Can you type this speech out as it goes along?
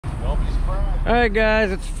All right,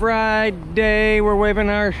 guys, it's Friday. We're waving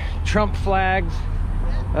our Trump flags.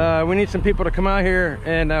 We need some people to come out here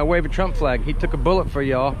and wave a Trump flag. He took a bullet for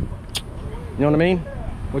y'all. You know what I mean?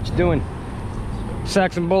 What you doing?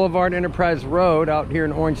 Saxon Boulevard, Enterprise Road, out here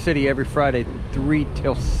in Orange City every Friday, 3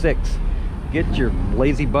 till 6. Get your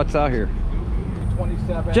lazy butts out here.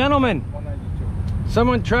 27. Gentlemen,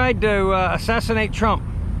 someone tried to assassinate Trump.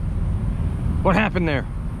 What happened there?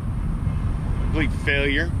 Complete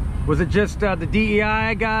failure. Was it just the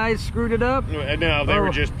DEI guys screwed it up? No, they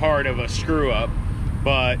were just part of a screw up.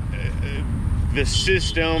 But the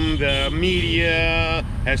system, the media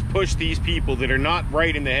has pushed these people that are not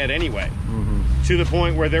right in the head anyway, to the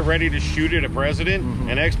point where they're ready to shoot at a president,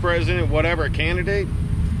 an ex-president, whatever, a candidate.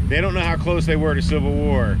 They don't know how close they were to civil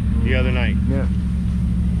war the other night. Yeah.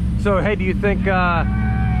 So, hey, do you think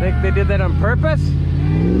they did that on purpose?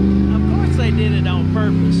 Of course they did it on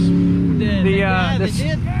purpose.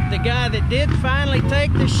 The guy that did finally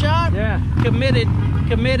take the shot committed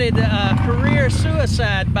career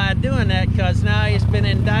suicide by doing that, because now he's been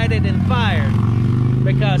indicted and fired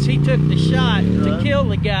because he took the shot to kill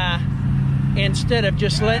the guy instead of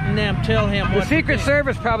just letting them tell him what to do. The Secret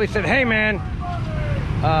Service probably said, hey man,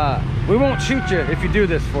 we won't shoot you if you do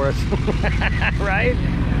this for us. Right?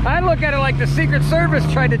 I look at it like the Secret Service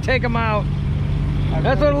tried to take him out.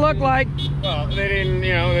 That's what it looked like. Well, they didn't,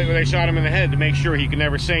 you know, they shot him in the head to make sure he could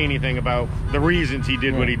never say anything about the reasons he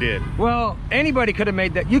did what he did. Well, anybody could have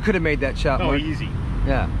made that. You could have made that shot. Oh, Mark. easy.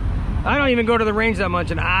 Yeah. I don't even go to the range that much,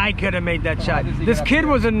 and I could have made that shot. This kid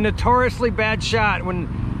was a notoriously bad shot. When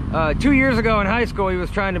 2 years ago in high school, he was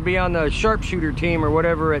trying to be on the sharpshooter team or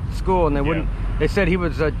whatever at school, and they wouldn't. They said he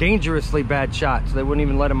was a dangerously bad shot, so they wouldn't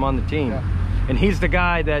even let him on the team. And he's the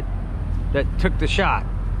guy that took the shot.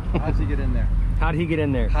 How'd he get in there? How'd he get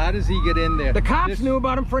in there? How does he get in there? The cops knew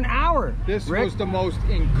about him for an hour. This Rick. was the most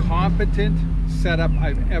incompetent setup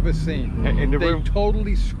I've ever seen. And they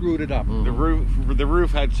totally screwed it up. The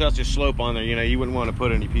roof had such a slope on there, you know, you wouldn't want to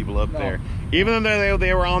put any people up there. Even though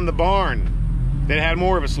they were on the barn, they had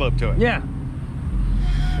more of a slope to it. Yeah.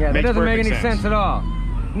 Yeah, that doesn't make any sense at all.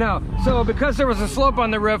 No, so because there was a slope on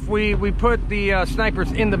the roof, we put the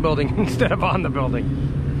snipers in the building instead of on the building.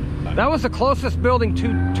 That was the closest building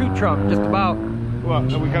to Trump, just about. Well,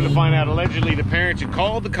 we come to find out, allegedly the parents had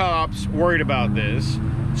called the cops, worried about this,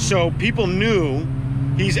 so people knew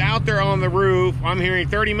he's out there on the roof. I'm hearing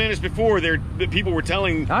 30 minutes before the people were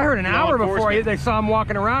telling. I heard an hour before they saw him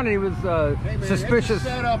walking around, and he was suspicious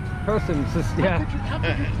person. How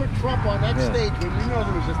could you put Trump on that stage when you know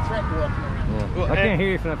there was a threat walking around? Yeah. Well, I can't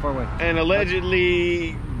hear you from that far away. And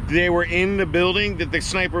allegedly they were in the building that the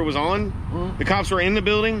sniper was on. The cops were in the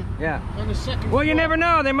building. Yeah. On the second well, you floor. never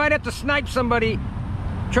know. They might have to snipe somebody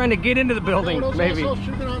trying to get into the building, No, those maybe. assholes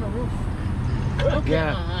should've been on the roof. Okay,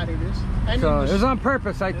 Yeah. how hot it is. And So it was on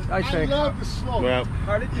purpose, I I think. love the slope. Well,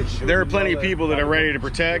 there are plenty of people that are ready to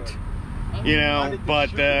protect, you know,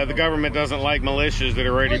 but the government doesn't like militias that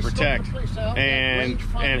are ready to protect and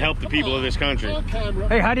help the people of this country.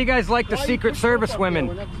 Hey, how do you guys like the Secret Service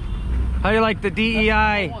women? How do you like the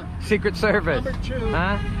DEI Secret Service?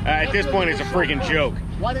 Huh? At this point, it's a freaking joke.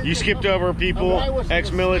 You skipped over people,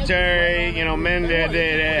 ex-military, you know, men that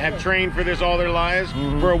have trained for this all their lives,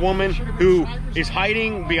 for a woman who is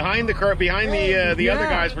hiding behind the other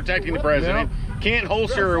guys protecting the president, can't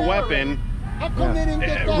holster her weapon.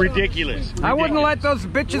 Ridiculous. I wouldn't let those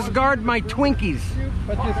bitches guard my Twinkies.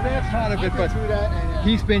 But that's part of it, but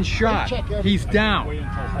he's been shot. He's down.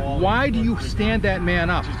 Why do you stand that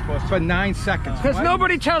man up for 9 seconds? Because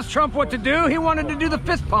nobody tells Trump what to do. He wanted to do the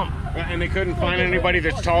fist pump. And they couldn't find anybody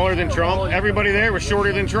that's taller than Trump. Everybody there was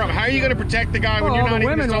shorter than Trump. How are you going to protect the guy when you're not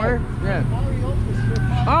even tall?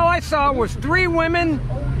 Yeah. All I saw was 3 women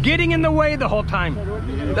getting in the way the whole time.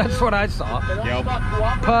 That's what I saw. Yep.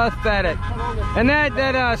 Pathetic. And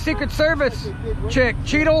that Secret Service chick,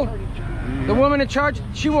 Cheadle, the woman in charge,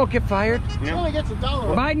 she won't get fired. She only gets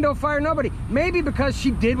 $1. Biden don't fire nobody. Maybe because she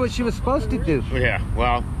did what she was supposed to do. Yeah,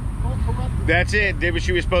 well, that's it. Did what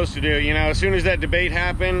she was supposed to do. You know, as soon as that debate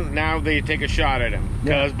happened, now they take a shot at him.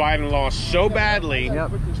 Because Biden lost so badly.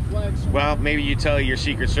 Yep. Well, maybe you tell your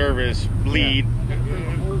Secret Service lead,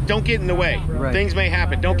 don't get in the way. Right. Things may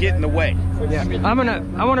happen. Don't get in the way. Yeah. I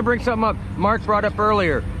want to bring something up. Mark brought up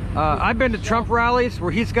earlier. I've been to Trump rallies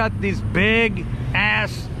where he's got these big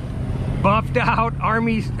ass, buffed out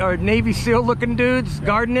Army or Navy SEAL looking dudes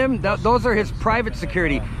guarding him. Those are his private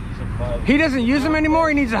security. He doesn't use them anymore.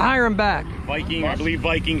 He needs to hire them back. Viking, I believe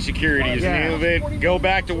Viking Security is the name of it. Go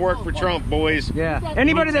back to work for Trump, boys. Yeah.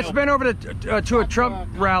 Anybody that's been over to a Trump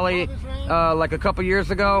rally like a couple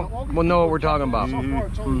years ago will know what we're talking about.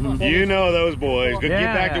 You know those boys. Go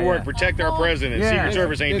get back to work. Protect our president. Secret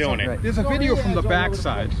Service ain't doing it. There's a video from the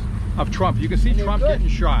backside of Trump. You can see Trump getting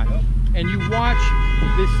shot. And you watch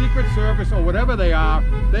the Secret Service or whatever they are,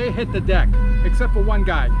 they hit the deck, except for one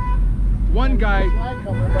guy. One guy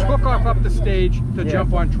took off up the stage to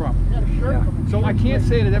jump on Trump. So I can't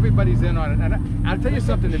say that everybody's in on it. And I'll tell you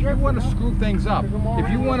something, if you want to screw things up, if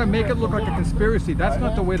you want to make it look like a conspiracy, that's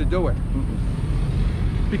not the way to do it.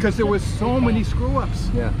 Because there was so many screw-ups.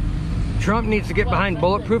 Yeah. Trump needs to get behind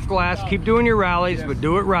bulletproof glass, keep doing your rallies, but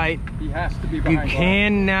do it right. He has to be behind glass. You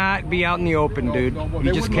cannot be out in the open, dude.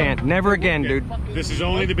 You just can't. Never again, dude. This is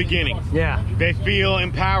only the beginning. Yeah. They feel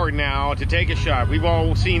empowered now to take a shot. We've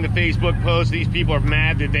all seen the Facebook posts. These people are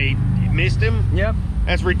mad that they missed him. Yep.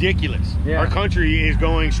 That's ridiculous. Yeah. Our country is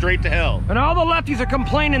going straight to hell. And all the lefties are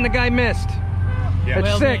complaining the guy missed. Yeah.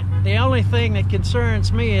 That's sick. The only thing that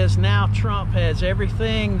concerns me is now Trump has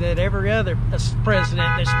everything that every other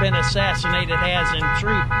president that's been assassinated has in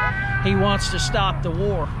truth. He wants to stop the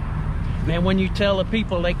war. And when you tell the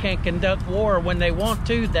people they can't conduct war when they want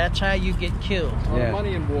to, that's how you get killed. A lot of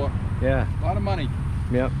money in war. Yeah. A lot of money.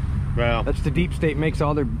 Yep. Well, that's the deep state makes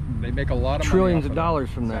all their they make a lot of trillions money of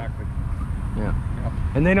dollars from exactly. that. Yeah. Yep.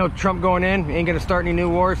 And they know Trump going in ain't gonna start any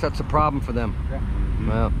new wars. That's a problem for them. Yeah.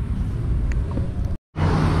 Well.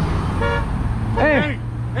 Hey!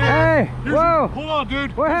 Hey! Whoa! Hold on,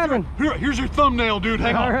 dude. What happened? Here's your thumbnail, dude.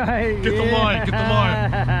 Hang on. All right. Get the line. Get the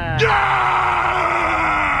line. Yeah!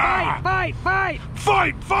 Fight! Fight!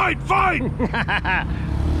 Fight! Fight! Fight!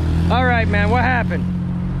 All right, man. What happened?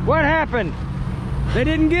 What happened? They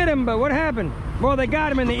didn't get him, but what happened? Well, they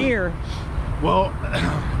got him in the ear. Well,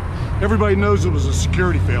 everybody knows it was a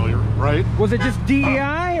security failure, right? Was it just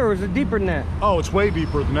DEI or was it deeper than that? Oh, it's way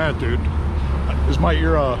deeper than that, dude. Is my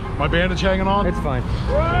ear, my bandage hanging on? It's fine.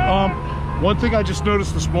 One thing I just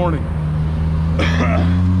noticed this morning.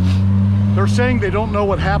 They're saying they don't know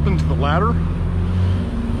what happened to the ladder.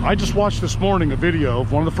 I just watched this morning a video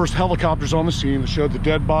of one of the first helicopters on the scene that showed the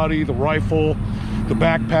dead body, the rifle, the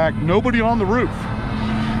backpack, nobody on the roof.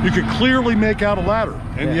 You could clearly make out a ladder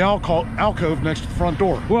in the alcove next to the front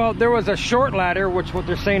door. Well, there was a short ladder, which what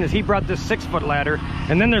they're saying is he brought this 6-foot ladder,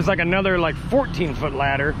 and then there's like another like 14-foot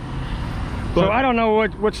ladder. So I don't know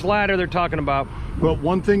which ladder they're talking about. But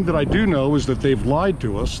one thing that I do know is that they've lied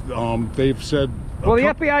to us. They've said... Well, the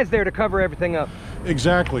FBI's there to cover everything up.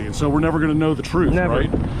 Exactly, and so we're never going to know the truth,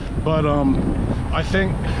 right? But I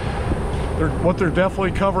think what they're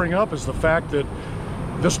definitely covering up is the fact that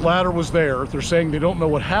this ladder was there. They're saying they don't know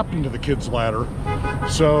what happened to the kid's ladder.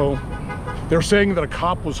 So they're saying that a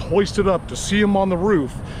cop was hoisted up to see him on the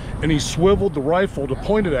roof, and he swiveled the rifle to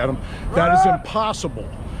point it at him. That is impossible.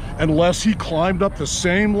 Unless he climbed up the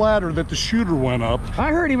same ladder that the shooter went up.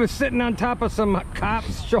 I heard he was sitting on top of some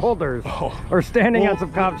cop's shoulders, or standing on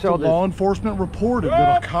some cop's shoulders. Law enforcement reported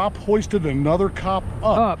that a cop hoisted another cop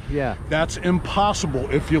up. Yeah. That's impossible.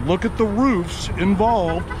 If you look at the roofs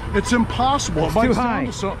involved, it's impossible. It's it might too high.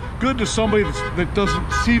 sound good to somebody that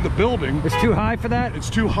doesn't see the building. It's too high for that? It's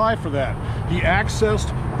too high for that. He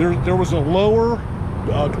accessed, there was a lower,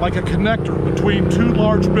 like a connector between two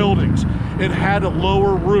large buildings. It had a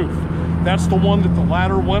lower roof. That's the one that the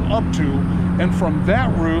ladder went up to, and from that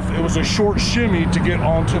roof it was a short shimmy to get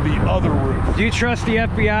onto the other roof. Do you trust the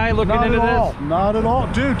FBI looking into this? Not at all.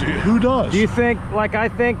 Dude, who does? Do you think, like I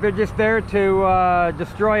think, they're just there to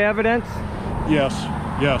destroy evidence? Yes.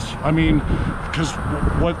 I mean, because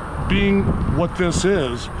what this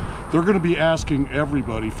is, they're going to be asking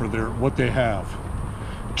everybody for what they have.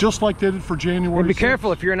 Just like they did for January. And be 6th.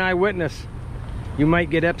 careful, if you're an eyewitness, you might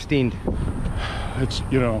get Epsteined. It's,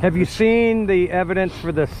 you know. Have you seen the evidence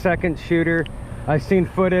for the second shooter? I've seen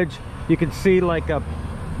footage. You can see like a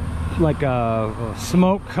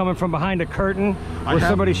smoke coming from behind a curtain where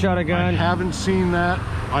somebody shot a gun. I haven't seen that.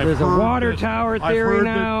 There's a water tower theory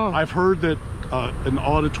now. I've heard that an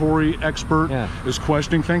auditory expert is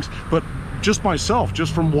questioning things, but just myself,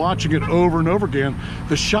 just from watching it over and over again,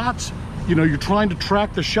 the shots, you know, you're trying to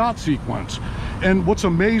track the shot sequence. And what's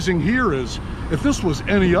amazing here is, if this was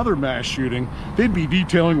any other mass shooting, they'd be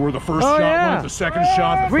detailing where the first shot went, the second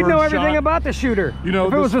shot, the We'd third know everything shot. about the shooter. You know,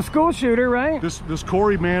 if it was a school shooter, right? This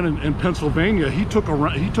Corey man in Pennsylvania, he took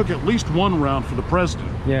at least one round for the president.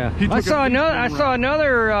 Yeah, I saw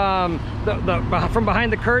another from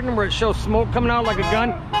behind the curtain where it shows smoke coming out like a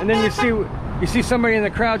gun, and then you see somebody in the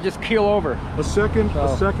crowd just keel over. A second.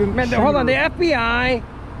 Man, hold on, the FBI,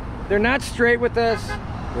 they're not straight with us.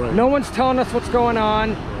 Right. No one's telling us what's going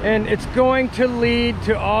on, and it's going to lead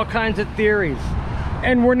to all kinds of theories.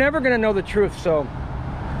 And we're never going to know the truth, so,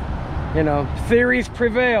 you know, theories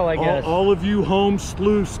prevail, I guess. All of you home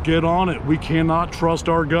sleuths, get on it. We cannot trust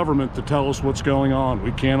our government to tell us what's going on.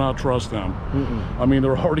 We cannot trust them. I mean,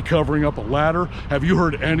 they're already covering up a ladder. Have you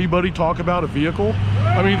heard anybody talk about a vehicle?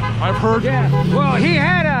 I mean, I've heard... Yeah, well, he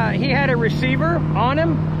had a receiver on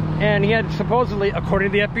him, and he had supposedly,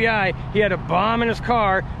 according to the FBI, he had a bomb in his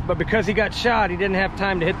car, but because he got shot, he didn't have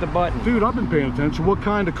time to hit the button. Dude, I've been paying attention. What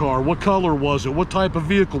kind of car? What color was it? What type of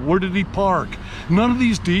vehicle? Where did he park? None of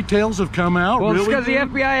these details have come out. Well, really, it's because the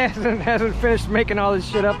dude? FBI hasn't finished making all this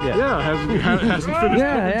shit up yet. Yeah, hasn't finished.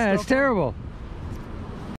 Yeah, it's terrible.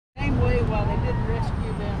 Same way while they didn't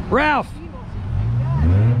rescue them. Ralph,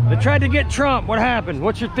 they tried to get Trump. What happened?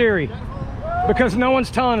 What's your theory? Because no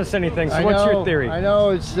one's telling us anything, so what's your theory? I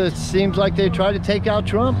know, it seems like they tried to take out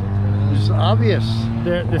Trump. It's obvious.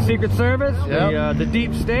 The Secret Service, Yep. the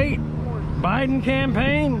deep state, Biden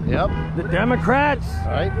campaign, Yep. the Democrats,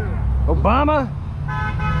 Right? Obama,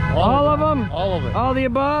 all of them, All of it. all the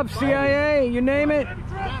above, CIA, you name it,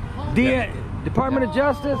 Department of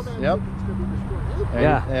Justice. Yep.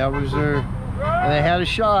 Yeah. That was their, and they had a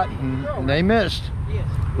shot and they missed.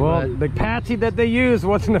 Well, But- the patsy that they used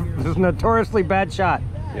was a notoriously bad shot.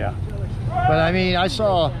 Yeah. But I mean, I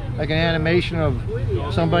saw like an animation of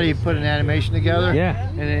somebody put an animation together. Yeah.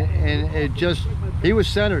 And it just, he was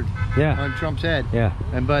centered Yeah. on Trump's head. Yeah.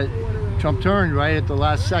 But Trump turned right at the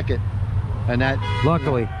last second. And that,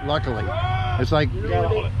 Luckily. it's like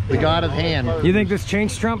the God of hand. You think this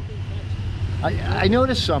changed Trump? I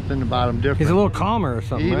noticed something about him different. He's a little calmer or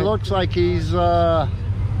something, He right? looks like he's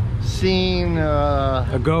seen,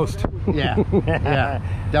 a ghost. yeah, yeah,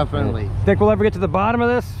 definitely. Think we'll ever get to the bottom of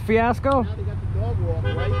this fiasco?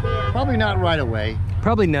 Probably not right away.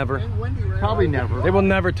 Probably never. Probably never. They will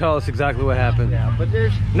never tell us exactly what happened. Yeah, but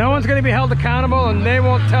there's No one's going to be held accountable, and they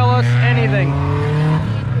won't tell us anything.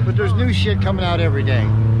 new shit coming out every day,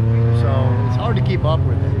 so it's hard to keep up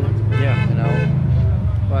with it. Yeah. You know.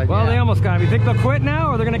 But Well, yeah. they almost got him. You think they'll quit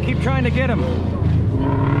now, or they're going to keep trying to get him?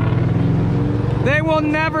 They will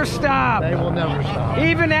never stop. They will never stop.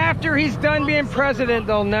 Even after he's done being president,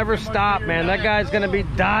 they'll never stop, man. That guy's going to be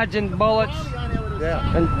dodging bullets Yeah.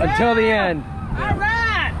 until the end. All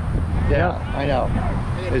right. Yeah, I know.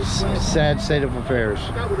 It's a sad state of affairs.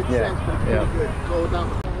 Yeah.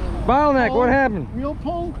 Yeah. Bottleneck, what happened? Real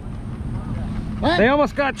poll? What? They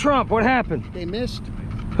almost got Trump. What happened? They missed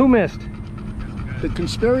Who missed? the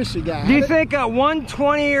conspiracy guy. Do you think a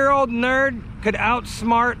 120-year-old nerd could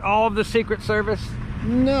outsmart all of the Secret Service?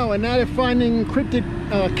 No, and now they're finding encrypted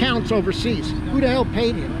accounts overseas. Who the hell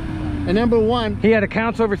paid him? And number one, He had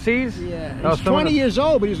accounts overseas? yeah, Oh, he's some of 20 the- years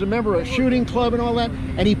old, but he's a member of a shooting club and all that,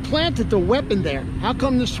 and he planted the weapon there. How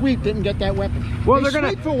come the sweep didn't get that weapon? Well, They they're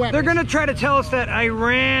sweep for weapons. gonna try to tell us that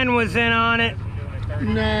Iran was in on it.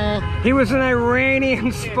 No. He was an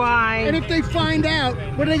Iranian spy. And if they find out,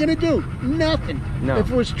 what are they going to do? Nothing. No. If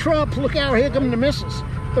it was Trump, look out, here come the missiles.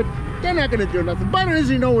 But they're not going to do nothing. Biden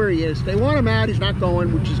doesn't know where he is. They want him out. He's not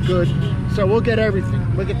going, which is good. So we'll get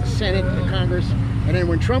everything. We'll get the Senate, the Congress. And then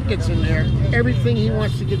when Trump gets in there, everything he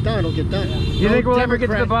wants to get done will get done. You think we'll ever get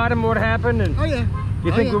to the bottom of what happened? And Oh, yeah.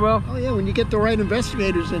 You Oh, think yeah. we will? Oh, yeah. When you get the right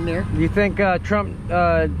investigators in there. you think Trump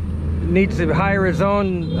needs to hire his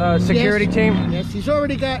own security Yes. team? Yes, he's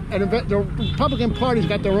already got the Republican Party's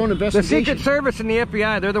got their own The investigation. Secret Service and the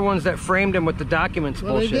FBI, they're the ones that framed him with the documents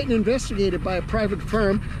Well, they're bullshit. getting investigated by a private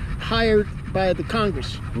firm hired by the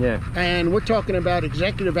Congress. Yeah. And we're talking about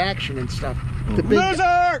executive action and stuff. The big,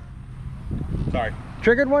 Loser! Sorry,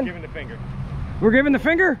 Triggered one? giving the finger. We're giving the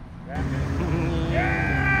finger?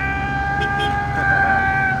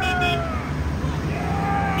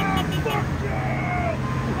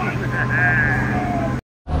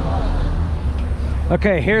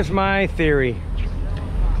 Okay, here's my theory.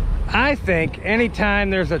 I think anytime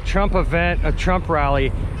there's a Trump event, a Trump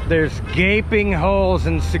rally, there's gaping holes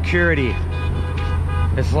in security.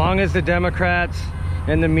 As long as the Democrats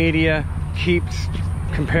and the media keeps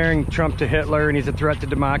comparing Trump to Hitler and he's a threat to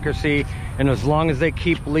democracy, and as long as they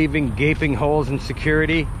keep leaving gaping holes in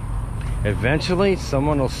security, eventually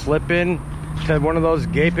someone will slip in to one of those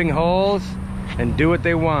gaping holes and do what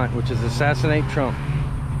they want, which is assassinate Trump.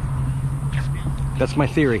 That's my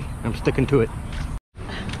theory. I'm sticking to it.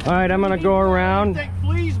 All right, I'm gonna go around.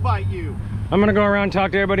 fleas bite you. I'm gonna go around and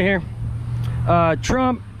talk to everybody here.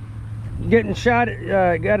 Trump getting shot,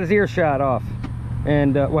 got his ear shot off.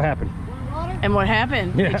 And what happened? And what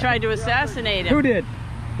happened? Yeah. They tried to assassinate him. Who did?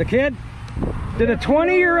 The kid? Did a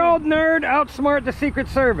 20-year-old nerd outsmart the Secret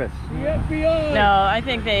Service? No, I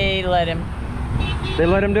think they let him. They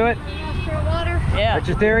let him do it? Yeah, That's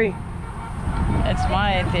your theory? that's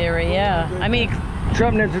my theory. Yeah, I mean,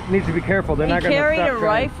 Trump needs to be careful. They're he not going to stop carried a trying.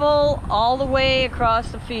 rifle all the way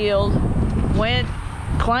across the field,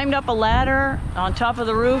 climbed up a ladder on top of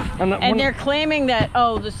the roof, and they're claiming that,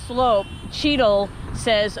 oh, the slope, Cheadle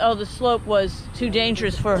says, oh, the slope was too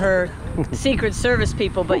dangerous for her Secret Service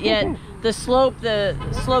people, but yet the slope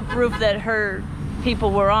roof that her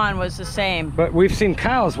people were on was the same. But we've seen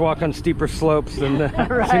cows walk on steeper slopes than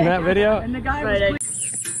seen that video? And the guy was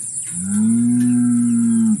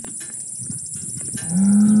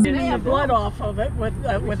getting the blood off of it with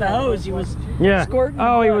a hose. He was squirting the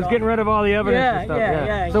Oh, he blood was getting rid of all the evidence and stuff.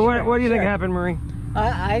 Yeah. So what do you think happened, Marie?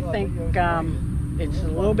 I think it's a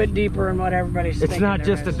little bit deeper than what everybody's thinking. It's not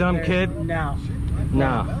just a dumb kid? No.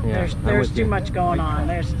 No. Yeah, There's too much going on.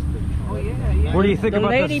 What do you think the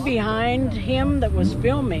about lady this? behind him that was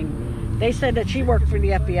filming? They said that she worked for the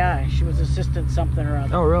FBI. She was assistant something or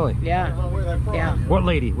other. Oh, really? Yeah. What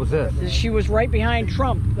lady was this? She was right behind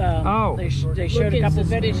Trump. They showed a couple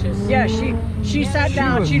videos. Yeah, she sat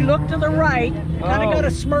down. She looked to the right, kind of got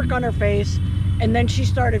a smirk on her face, and then she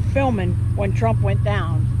started filming when Trump went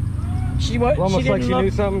down. Almost like she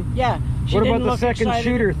knew something? Yeah. What about the second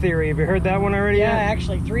shooter theory? Have you heard that one already? Yeah, yet?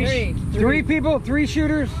 actually, three people? 3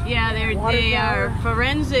 shooters? Yeah, they are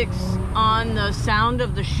forensics on the sound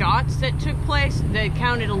of the shots that took place. They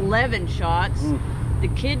counted 11 shots. The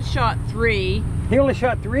kid shot 3. He only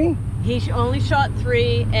shot 3? He only shot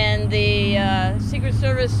 3, and the Secret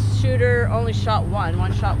Service shooter only shot 1.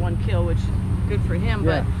 1 shot, 1 kill, which is good for him.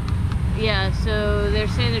 Yeah. But yeah, so they're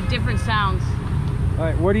saying they're different sounds. All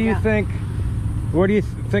right, what do you think? What do you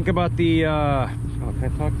think about the? Oh,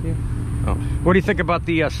 can I talk to you? Oh, what do you think about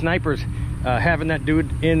the snipers having that dude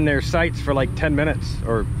in their sights for like 10 minutes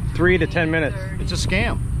or 3 to 10 minutes? It's a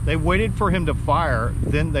scam. They waited for him to fire,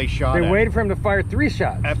 then they shot. They waited for him to fire 3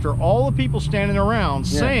 shots. After all the people standing around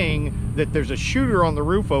saying that there's a shooter on the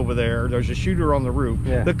roof over there, there's a shooter on the roof.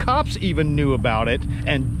 Yeah. The cops even knew about it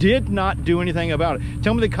and did not do anything about it.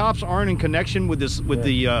 Tell me the cops aren't in connection with this, with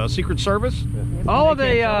the Secret Service? All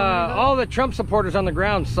the Trump supporters on the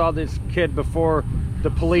ground saw this kid before the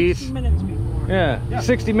police. 60 minutes before. Yeah,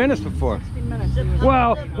 60 minutes before. 60 minutes.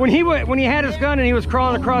 Well, when he had his gun and he was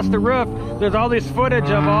crawling across the roof, there's all this footage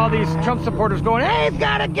of all these Trump supporters going, "Hey, he's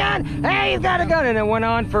got a gun! Hey, he's got a gun!" And it went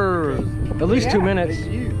on for at least 2 minutes.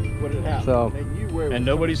 So, And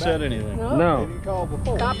nobody said anything. no.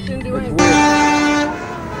 Cops didn't do anything.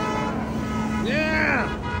 Yeah!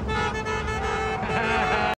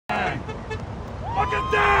 Look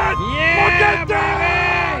at that! Yeah! Look at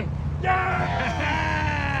that!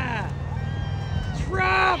 Yeah!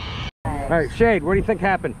 Trump! All right, Shade, what do you think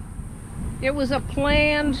happened? It was a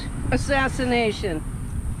planned assassination.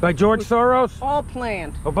 By George Soros? All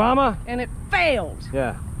planned. Obama? And it failed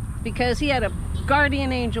Yeah. because he had a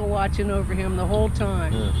guardian angel watching over him the whole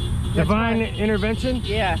time. Divine intervention?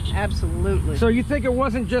 Yeah, absolutely. So you think it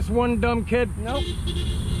wasn't just one dumb kid? Nope.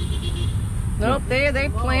 Nope, they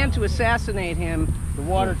planned to assassinate him. The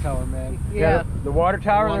water tower, man. Yeah. The water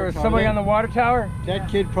tower? There was somebody on the water tower? That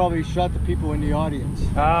kid probably shot the people in the audience.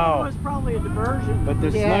 It Oh. was probably a diversion. But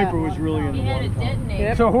the sniper was really in the water tower.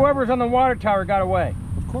 Yep. So whoever's on the water tower got away.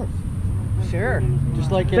 Of course. Sure.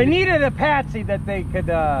 Just like They needed a patsy that they could,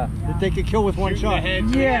 that they could kill with one shot.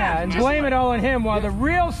 yeah, and blame it all on him while the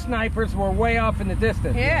real snipers were way off in the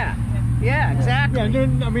distance. Yeah. Yeah, exactly. Yeah,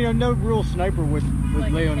 I mean, no real sniper would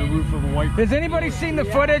lay on the roof of a white. Has anybody seen the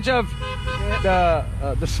footage of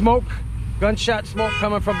the smoke, gunshot smoke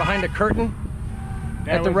coming from behind a curtain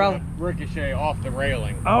at the rally? Ricochet off the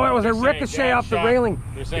railing. Oh, it was a They're saying ricochet that off the shot- railing.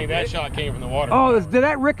 They're saying that shot came from the water. Oh, did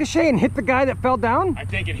that ricochet and hit the guy that fell down? I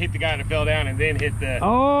think it hit the guy that fell down and then hit the.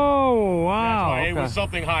 Oh, That's wow. why it was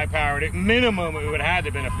something high powered. At minimum, it would have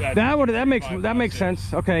had to have been a. That makes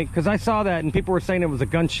sense. Okay, because I saw that and people were saying it was a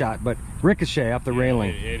gunshot, but ricochet off the railing.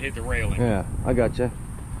 It hit the railing. Yeah, I gotcha.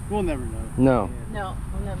 We'll never know. No. No,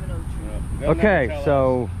 we'll never know the truth. Okay,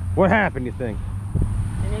 so what happened, you think?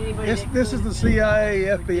 And anybody that This is the CIA,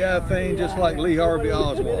 FBI thing, just like Lee Harvey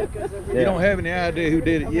Oswald. You don't have any idea who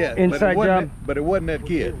did it yet. Inside job. But it wasn't that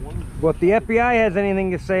kid. Well, if the FBI has anything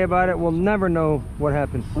to say about it, we'll never know what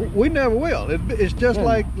happened. We never will. It's just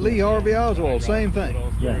like Lee Harvey Oswald, same thing.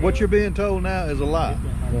 Yeah. What you're being told now is a lie.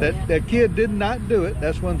 That kid did not do it.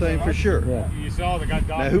 That's one thing for sure. Yeah. You saw the guy.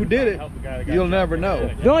 Now who did it? You'll never know.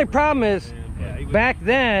 The only problem is, back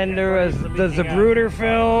then there was the Zapruder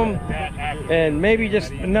film, and maybe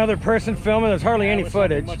just another person filming. There's hardly any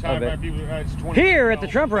footage of it. Here at the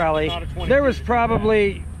Trump rally, there was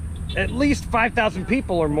probably at least 5,000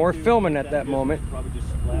 people or more filming at that moment.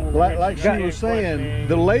 Like she was saying,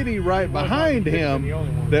 the lady right behind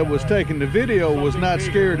him that was taking the video was not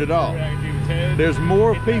scared at all. There's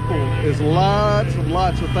more people. There's lots and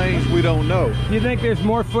lots of things we don't know. Do you think there's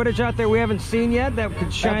more footage out there we haven't seen yet that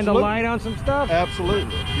could shine the light on some stuff?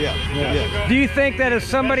 Absolutely. Yeah. Do you think that if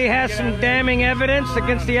somebody has some damning evidence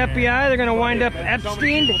against the FBI, they're going to wind up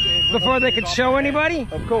Epstein before they could show anybody?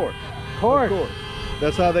 Of course. Of course.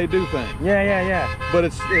 That's how they do things. Yeah. But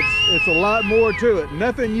it's a lot more to it.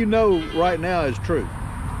 Nothing you know right now is true.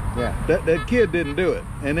 Yeah. That kid didn't do it.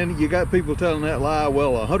 And then you got people telling that lie,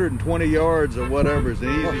 well, 120 yards or whatever is an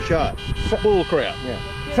easy shot. Bull crap.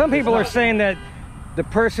 Yeah. Some people are saying that the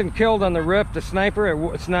person killed on the roof, the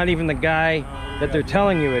sniper, it's not even the guy that they're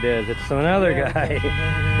telling you it is. It's another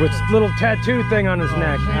guy with little tattoo thing on his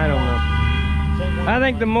neck. I don't know. I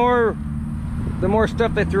think the more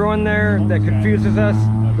stuff they throw in there that confuses us,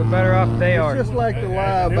 the better off they are. It's just like the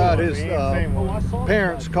lie about his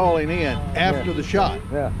parents calling in after the shot.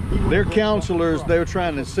 Yeah. Their counselors, they were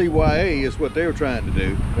trying to CYA is what they were trying to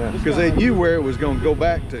do, because they knew where it was going to go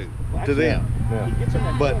back to them.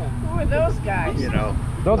 Yeah. But Who are those guys? you know,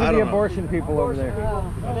 Those are I the don't know. abortion people over there.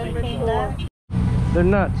 They're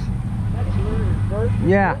nuts.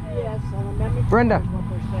 Yeah. Brenda,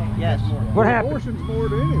 Yes. what happened? Abortion's more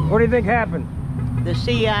than anyone. What do you think happened? The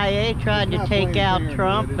CIA tried to take out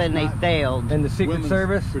Trump and they failed. And the Secret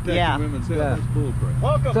Service? Protecting Yeah. women's Yeah. health is bull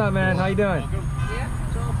crap. What's up, man? How you doing?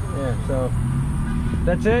 Yeah, so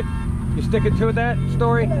that's it? You sticking to that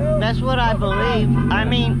story? That's what I believe. I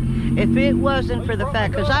mean, if it wasn't for the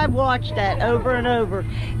fact, because I've watched that over and over,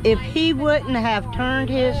 if he wouldn't have turned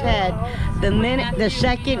his head the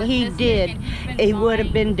second he did, he would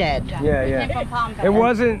have been dead. Yeah. It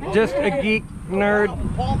wasn't just a geek, nerd,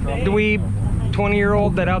 dweeb,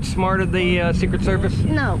 20-year-old that outsmarted the Secret Service?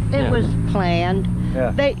 No, it was planned.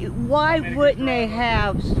 Yeah. Why wouldn't they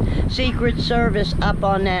have Secret Service up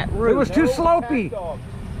on that roof? It was too slopey.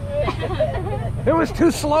 It was too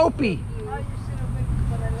slopey.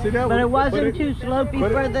 See, that But was- it wasn't it- too slopey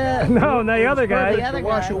but it- for the... No, the other guy. the other to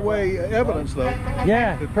wash guy. away evidence, though.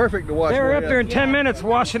 Yeah. It's perfect to wash They were away up there in 10 minutes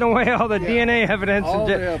washing away all the DNA evidence. All And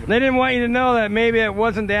the evidence. They didn't want you to know that maybe it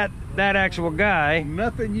wasn't that actual guy.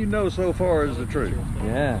 Nothing you know so far is the truth.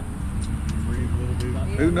 Yeah.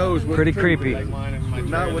 Who knows what Pretty the truth creepy. is.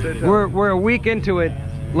 Not what they tell We're a week into it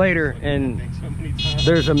later, and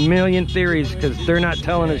there's a million theories because they're not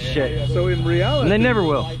telling us shit. So in reality, And they never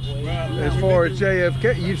will. as far as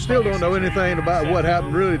JFK, you still don't know anything about what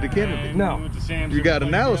happened really to Kennedy. No. You got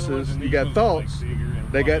analysis, you got thoughts,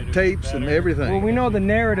 they got tapes and everything. Well, we know the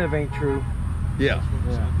narrative ain't true. Yeah.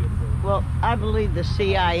 Well, I believe the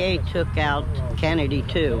CIA took out Kennedy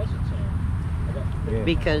too,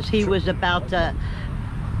 because he was about to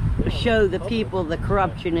show the people the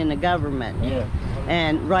corruption in the government.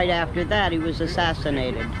 And right after that, he was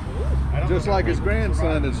assassinated. Just like his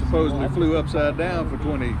grandson that supposedly flew upside down for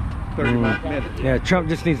 20, 30 minutes. Yeah, Trump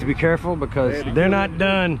just needs to be careful because they're not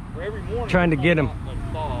done trying to get him.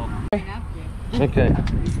 Okay.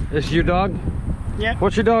 This is your dog? Yeah.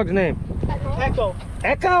 What's your dog's name? Echo.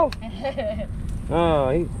 Echo? Oh,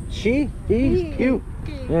 he's cute.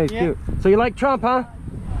 Yeah, he's cute. So you like Trump, huh?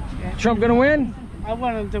 Trump gonna win? I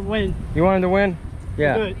want him to win. You want him to win?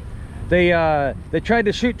 Yeah. Good. They tried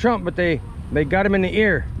to shoot Trump, but they got him in the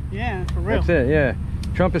ear. Yeah, for real. That's it. Yeah.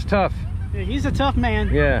 Trump is tough. Yeah, he's a tough man.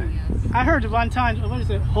 Yeah. I heard one time, what is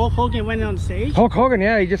it, Hulk Hogan went on stage? Hulk Hogan,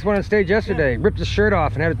 yeah, he just went on stage yesterday, ripped his shirt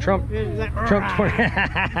off and had a Trump. Yeah, he's like, Trump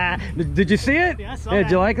 20. Did you see it? Yeah, I saw Yeah,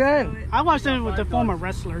 did you that. like that? I watched it with the former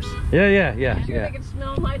wrestlers. Yeah.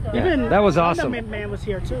 Even That was Thunder awesome. Man was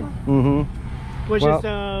here too, Mm-hmm. which Well-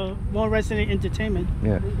 is more wrestling entertainment.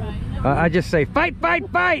 Yeah. I just say fight.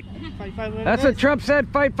 That's what Trump said,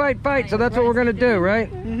 fight. So that's what we're gonna do, right?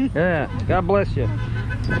 Yeah. God bless you.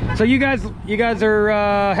 So you guys are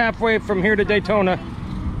halfway from here to Daytona,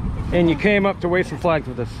 and you came up to wave some flags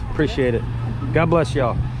with us. Appreciate it. God bless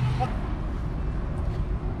y'all.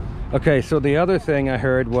 Okay, so the other thing I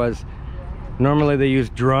heard was normally they use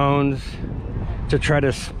drones to try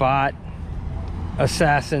to spot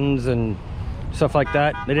assassins and stuff like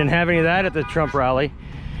that. They didn't have any of that at the Trump rally,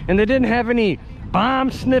 and they didn't have any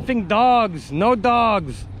bomb-sniffing dogs. No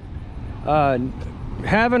dogs.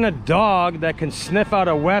 Having a dog that can sniff out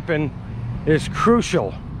a weapon is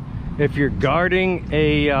crucial if you're guarding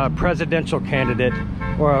a presidential candidate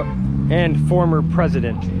and former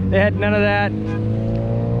president. They had none of that,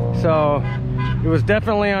 so it was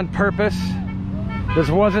definitely on purpose. This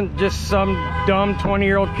wasn't just some dumb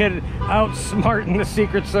 20-year-old kid outsmarting the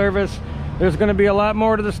Secret Service. There's going to be a lot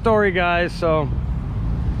more to the story, guys, so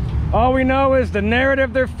All we know is the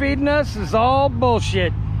narrative they're feeding us is all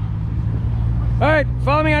bullshit. All right,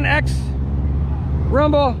 follow me on X,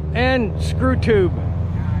 Rumble, and ScrewTube.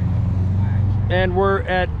 And we're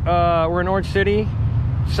in Orange City,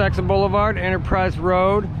 Saxon Boulevard, Enterprise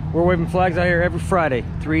Road. We're waving flags out here every Friday,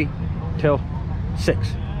 3 till 6.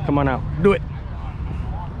 Come on out, do it.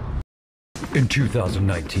 In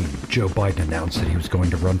 2019, Joe Biden announced that he was going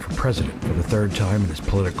to run for president for the 3rd time in his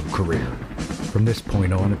political career. From this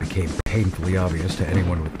point on, it became painfully obvious to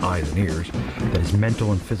anyone with eyes and ears that his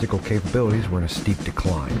mental and physical capabilities were in a steep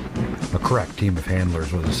decline. A crack team of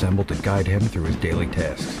handlers was assembled to guide him through his daily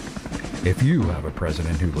tasks. If you have a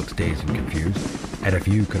president who looks dazed and confused, and if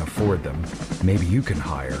you can afford them, maybe you can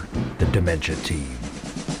hire the Dementia Team.